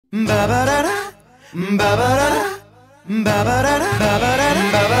Mbabarara, Mbabarara, Mbabarara,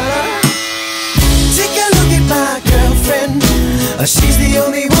 Mbabarara. Take a look at my girlfriend, she's the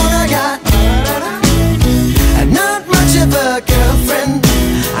only one I got. And not much of a girlfriend,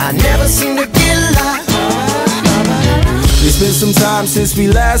 I never seem to get lost. It's been some time since we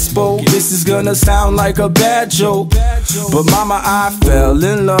last spoke. This is gonna sound like a bad joke, but mama, I fell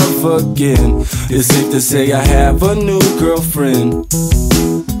in love again. It's safe to say I have a new girlfriend.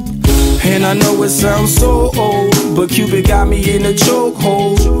 And I know it sounds so old, but Cupid got me in a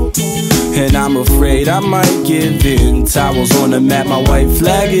chokehold. And I'm afraid I might give in. Towels on the mat, my white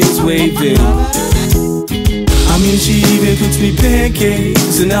flag is waving. I mean, she even cooks me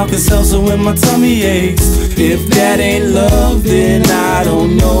pancakes and Alka-Seltzer when my tummy aches. If that ain't love, then I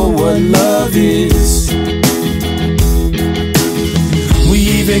don't know what love is. We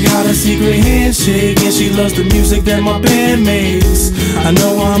even got a secret handshake, and she loves the music that my band makes. I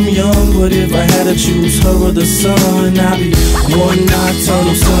know I'm young, but if I had to choose her or the sun, I'd be one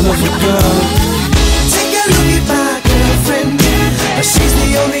nocturnal son of a gun. Take a look at my girlfriend, she's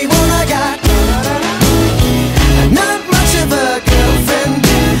the only one I got. Not much of a girlfriend,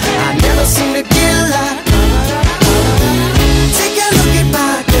 I never seem to get lost. Take a look at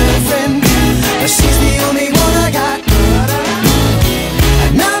my girlfriend, she's the only one I got.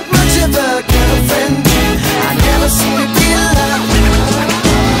 Not much of a girlfriend, I never seem to get lost.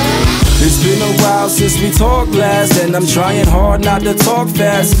 It's been a while since we talked last, and I'm trying hard not to talk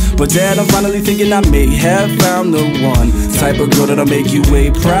fast. But Dad, I'm finally thinking I may have found the one type of girl that'll make you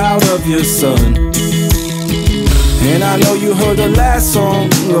way proud of your son. And I know you heard the last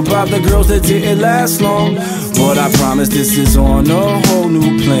song about the girls that didn't last long, but I promise this is on a whole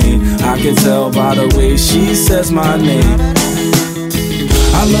new plane. I can tell by the way she says my name.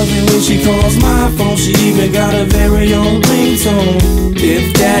 I love it when she calls my phone. She even got a very own ringtone.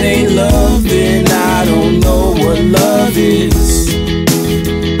 If that ain't love, then I don't know what love is.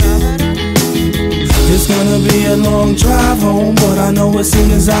 It's gonna be a long drive home, but I know as soon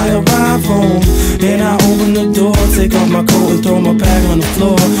as I arrive home and I open the door, take off my coat and throw my bag on the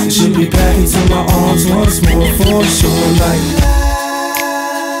floor, she'll be back into my arms once more for sure. Like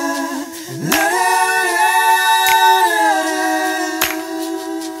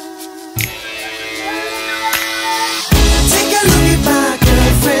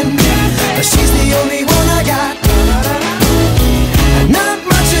she's the only one I got. Not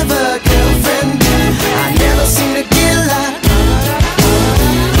much of a girlfriend, I never seem to get lost.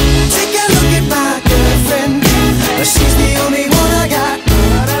 Take a look at my girlfriend, she's the only one I got.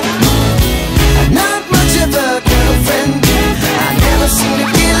 Not much of a girlfriend, I never seem to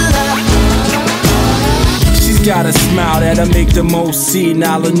get lost. She's got a smile that'll make the most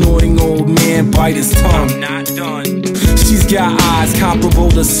senile, annoying old man bite his tongue. I'm not done. She's got eyes comparable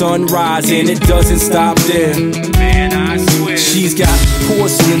to sunrise, and it doesn't stop there. Man, I swear. She's got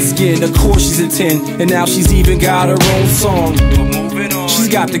porcelain skin, of course she's a 10, and now she's even got her own song. But moving on. She's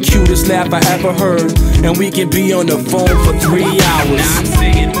got the cutest laugh I ever heard, and we can be on the phone for 3 hours. Not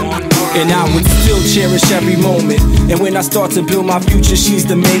saying one word. And I would still cherish every moment. And when I start to build my future, she's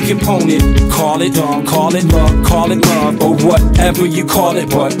the main component. Call it love, call it love, or whatever you call it,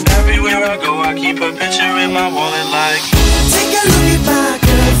 but everywhere I go, I keep a picture in my wallet like